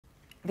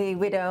The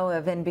widow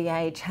of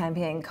NBA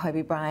champion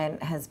Kobe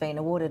Bryant has been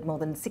awarded more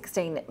than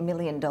 $16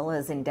 million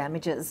in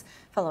damages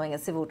following a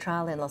civil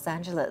trial in Los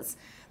Angeles.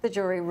 The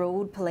jury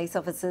ruled police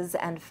officers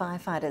and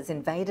firefighters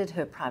invaded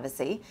her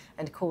privacy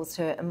and caused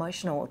her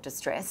emotional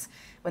distress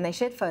when they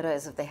shared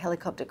photos of the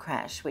helicopter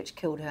crash which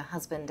killed her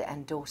husband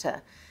and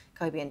daughter.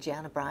 Kobe and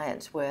Gianna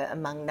Bryant were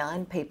among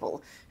 9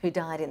 people who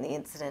died in the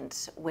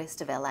incident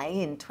west of LA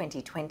in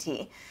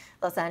 2020.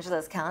 Los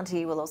Angeles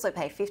County will also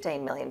pay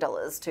 $15 million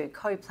to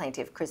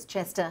co-plaintiff Chris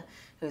Chester,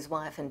 whose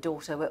wife and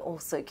daughter were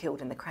also killed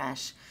in the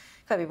crash.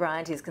 Kobe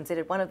Bryant is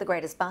considered one of the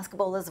greatest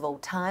basketballers of all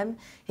time.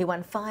 He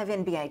won 5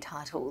 NBA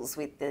titles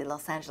with the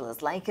Los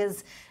Angeles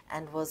Lakers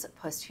and was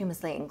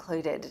posthumously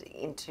included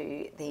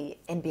into the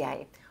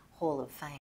NBA Hall of Fame.